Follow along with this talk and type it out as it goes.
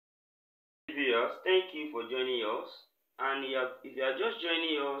viewers, thank you for joining us. And if you are just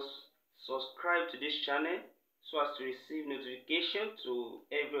joining us, subscribe to this channel so as to receive notification to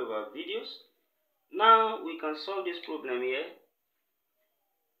every of our videos. Now we can solve this problem here.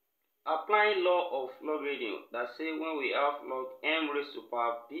 Applying law of logarithm that say when we have log m raised to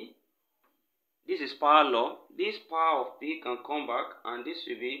power p, this is power law. This power of p can come back and this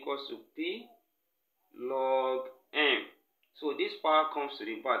will be equals to p log m. So this power comes to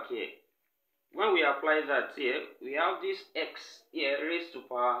the back here. When we apply that here, we have this x here raised to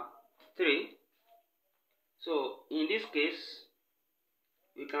power 3. So in this case,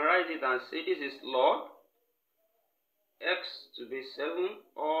 we can write it and say this is log x to the 7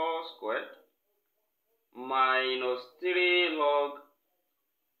 all squared minus 3 log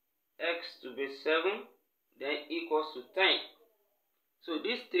x to the 7 then equals to 10. So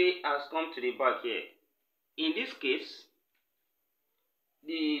this 3 has come to the back here. In this case,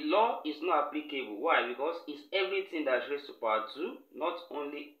 the law is not applicable. Why? Because it's everything that's raised to power 2, not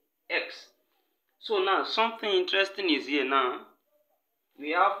only x. So now something interesting is here now.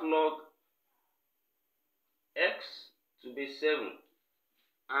 We have log x to be 7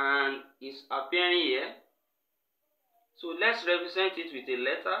 and it's appearing here. So let's represent it with a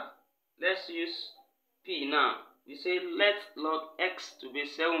letter. Let's use p now. We say let log x to be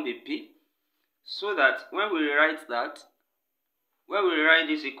 7 be p, so that when we write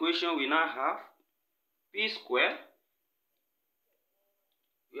this equation, we now have p squared.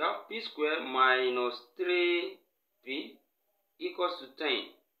 We have p squared minus 3p equals to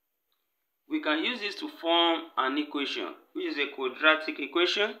 10. We can use this to form an equation, which is a quadratic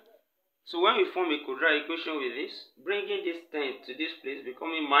equation. So when we form a quadratic equation with this, bringing this 10 to this place,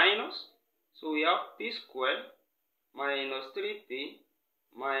 becoming minus. So we have p squared minus 3p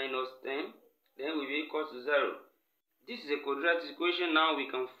minus 10, then will be equal to 0. This is a quadratic equation. Now we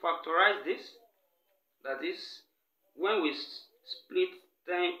can factorize this. That is, when we split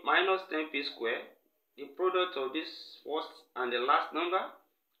 10 minus 10p squared, the product of this first and the last number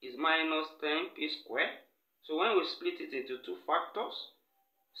is minus 10p squared. So when we split it into two factors,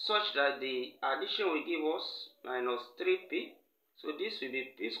 such that the addition will give us minus 3p. So this will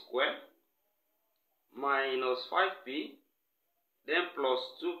be p squared minus 5p, then plus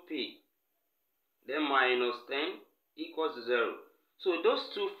 2p, then minus 10 equals 0. So those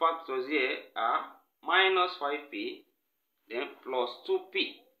two factors here are minus 5p, then plus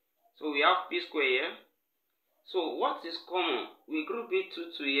 2p. So we have p squared here. So what is common? We group it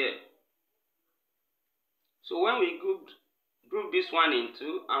to here. So when we group this one in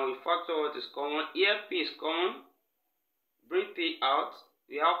 2 and we factor what is common, here p is common, bring p out,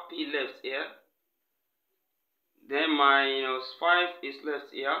 we have p left here, then minus 5 is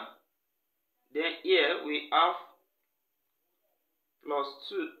left here, then here we have plus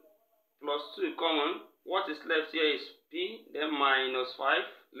 2 common. What is left here is p, then minus 5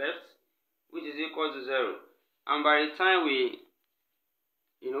 left, which is equal to 0. And by the time we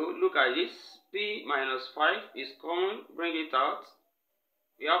look at this, p minus 5 is common, bring it out,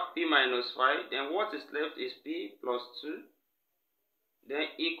 we have p minus 5, then what is left is p plus 2, then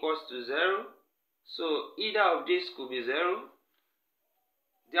equals to 0. So either of these could be 0.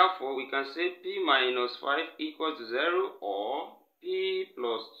 Therefore, we can say p minus 5 equals to 0, or p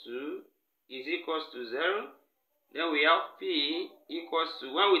plus 2 is equals to 0. Then we have p equals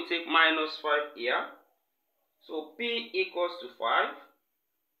to, when we take minus 5 here, so p equals to 5,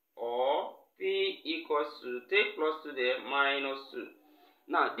 or p equals to, take plus 2 there, minus 2.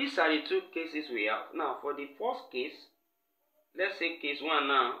 Now, these are the two cases we have. Now, for the first case, let's say case 1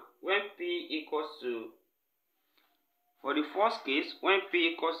 now, when p equals to, for the first case, when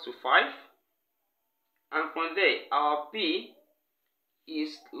p equals to 5, and from there, our p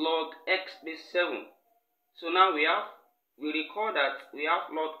is log x base 7. So now we recall that we have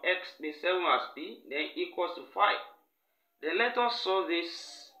log x base 7 as p, then equals to 5. Then let us solve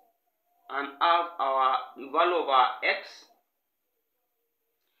this and have the value of our x.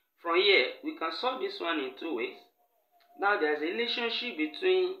 From here, we can solve this one in two ways. Now there's a relationship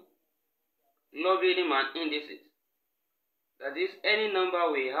between logarithm and indices. That is, any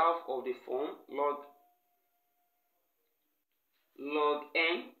number we have of the form log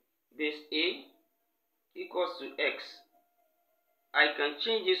n base a equals to x. I can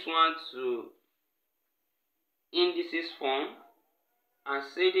change this one to indices form and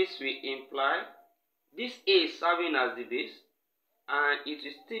say this will imply this a is serving as the base, and it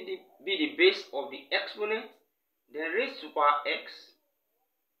will still be the base of the exponent, then raised to power x,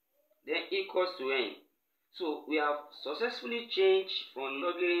 then equals to n. So we have successfully changed from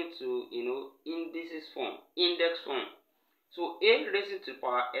logarithm to indices form, index form. So a raised to the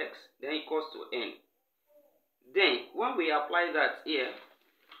power x then equals to n. Then when we apply that here,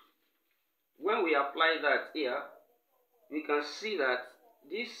 we can see that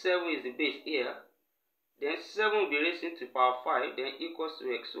this 7 is the base here. Then 7 will be raised to the power 5, then equals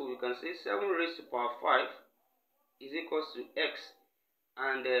to x. So we can say 7 raised to the power 5 is equals to x.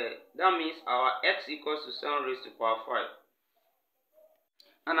 And that means our x equals to 7 raised to the power 5.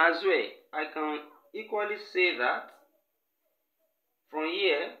 And as well, I can equally say that from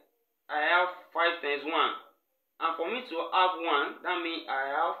here, I have 5 times 1. And for me to have 1, that means I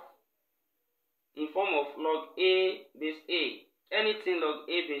have in form of log a base a. Anything log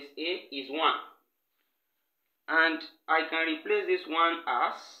a base a is 1. And I can replace this one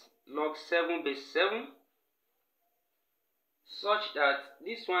as log 7 base 7, such that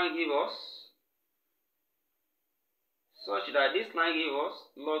this line gives us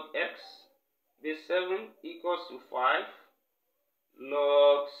log x base 7 equals to 5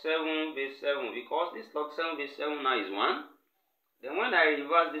 log 7 base 7, because this log 7 base 7 now is 1. Then when I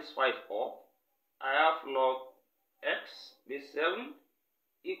reverse this 5 up, I have log x base 7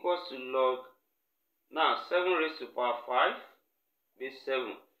 equals to log, now 7 raised to the power 5 base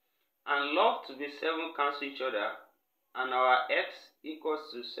 7. And log to base 7 cancel each other, and our x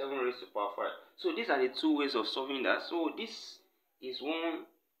equals to 7 raised to the power 5. So these are the two ways of solving that. So this is one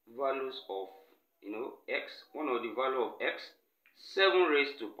values of x, one of the value of x, 7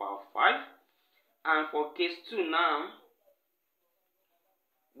 raised to the power 5. And for case 2 now,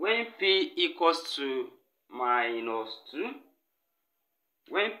 when p equals to minus 2,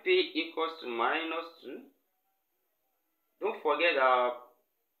 don't forget that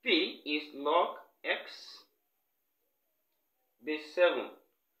p is log x base 7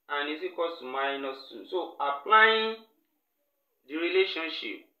 and is equals to minus 2. So applying the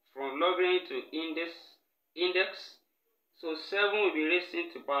relationship from logarithm to index, so 7 will be raised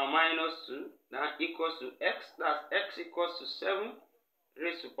to the power minus 2, that equals to x, that's x equals to 7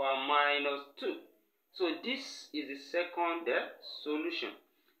 raised to the power minus 2. So this is the second solution.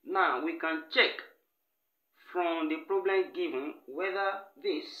 Now we can check from the problem given whether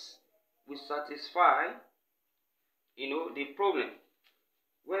this will satisfy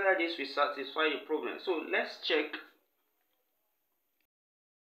the problem. So let's check.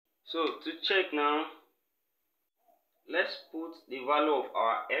 So to check now, let's put the value of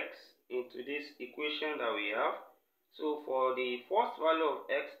our x into this equation that we have. So for the first value of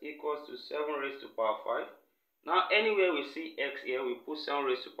x equals to 7 raised to the power 5. Now anywhere we see x here, we put 7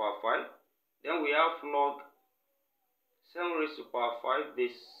 raised to the power 5. Then we have log 7 raised to the power 5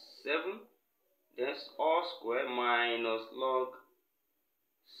 base 7. Then all square minus log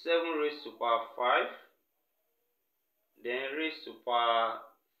 7 raised to the power 5. Then raised to the power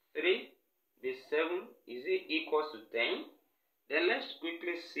 3 base 7 is it equals to 10. Then let's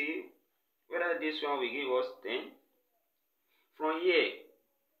quickly see whether this one will give us 10. From here,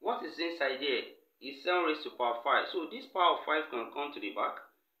 what is inside here is 7 raised to the power 5. So this power of 5 can come to the back,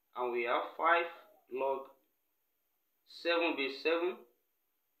 and we have 5 log 7 base 7,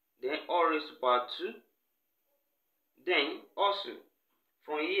 then all raised to the power 2. Then also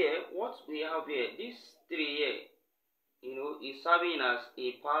from here, what we have here, this 3 here, is serving as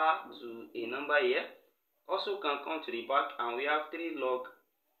a power to a number here. Also can come to the back, and we have 3 log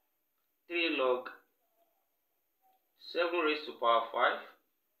 7 raised to the power 5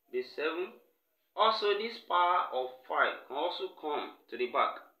 base 7. Also this power of 5 can also come to the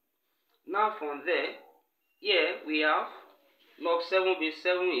back. Now from there, here we have log 7 base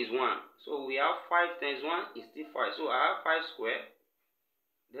 7 is 1. So we have 5 times 1 is still 5. So I have 5 square.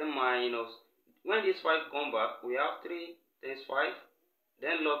 Then minus, when this 5 come back, we have 3 times 5.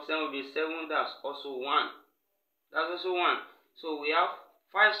 Then log 7 base 7, that's also 1. So we have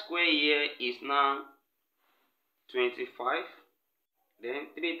 5 square here is now 25.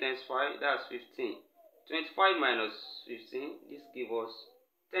 Then 3 times 5, that's 15. 25 minus 15, this gives us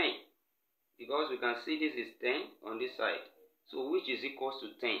 10. Because we can see this is 10 on this side. So which is equals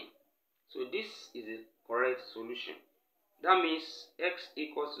to 10. So this is the correct solution. That means x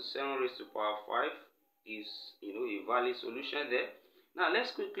equals to 7 raised to the power 5 is a valid solution there. Now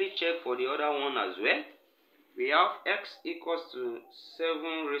let's quickly check for the other one as well. We have x equals to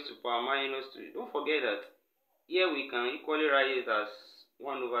 7 raised to the power minus 3. Don't forget that here we can equally write it as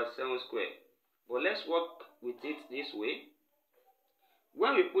 1 over 7 squared. But let's work with it this way.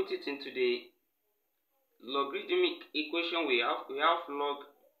 When we put it into the logarithmic equation we have log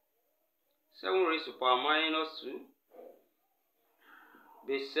 7 raised to the power minus 2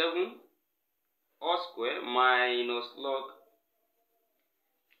 base 7 all square minus log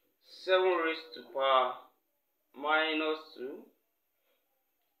 7 raised to the power minus 2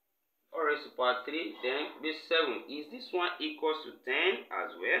 all raised to power 3, then base 7. Is this one equals to 10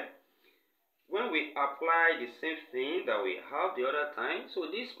 as well? When we apply the same thing that we have the other time,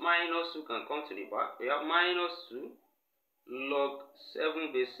 so this minus 2 can come to the back. We have minus 2 log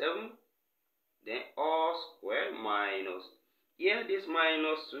 7 base 7, then all square minus. Here this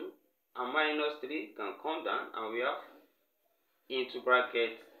minus 2 and minus 3 can come down, and we have into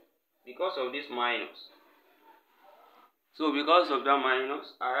bracket because of this minus. So because of that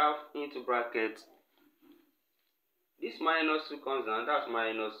minus, I have into bracket. This minus 2 comes down, that's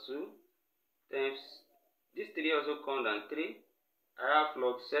minus 2. Then this 3 also comes down 3. I have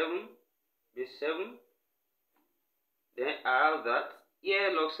log 7 base 7. Then I have that.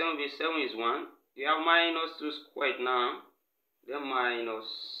 Here log 7 base 7 is 1. We have minus 2 squared now. Then minus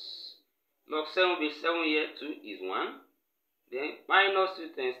log 7 base 7 here 2 is 1. Then minus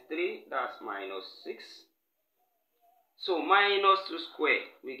 2 times 3, that's minus 6. So minus 2 squared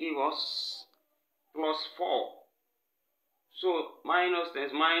will give us plus 4. So minus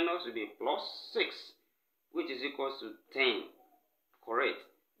times minus will be plus 6, which is equals to 10. Correct.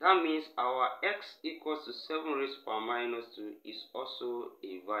 That means our x equals to 7 raised to power minus 2 is also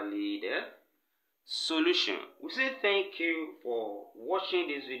a valid solution. We say thank you for watching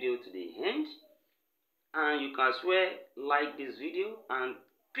this video to the end. And you can as well like this video and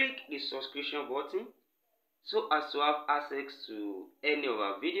click the subscription button so as to have access to any of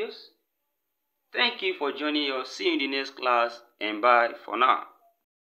our videos. Thank you for joining us. See you in the next class, and bye for now.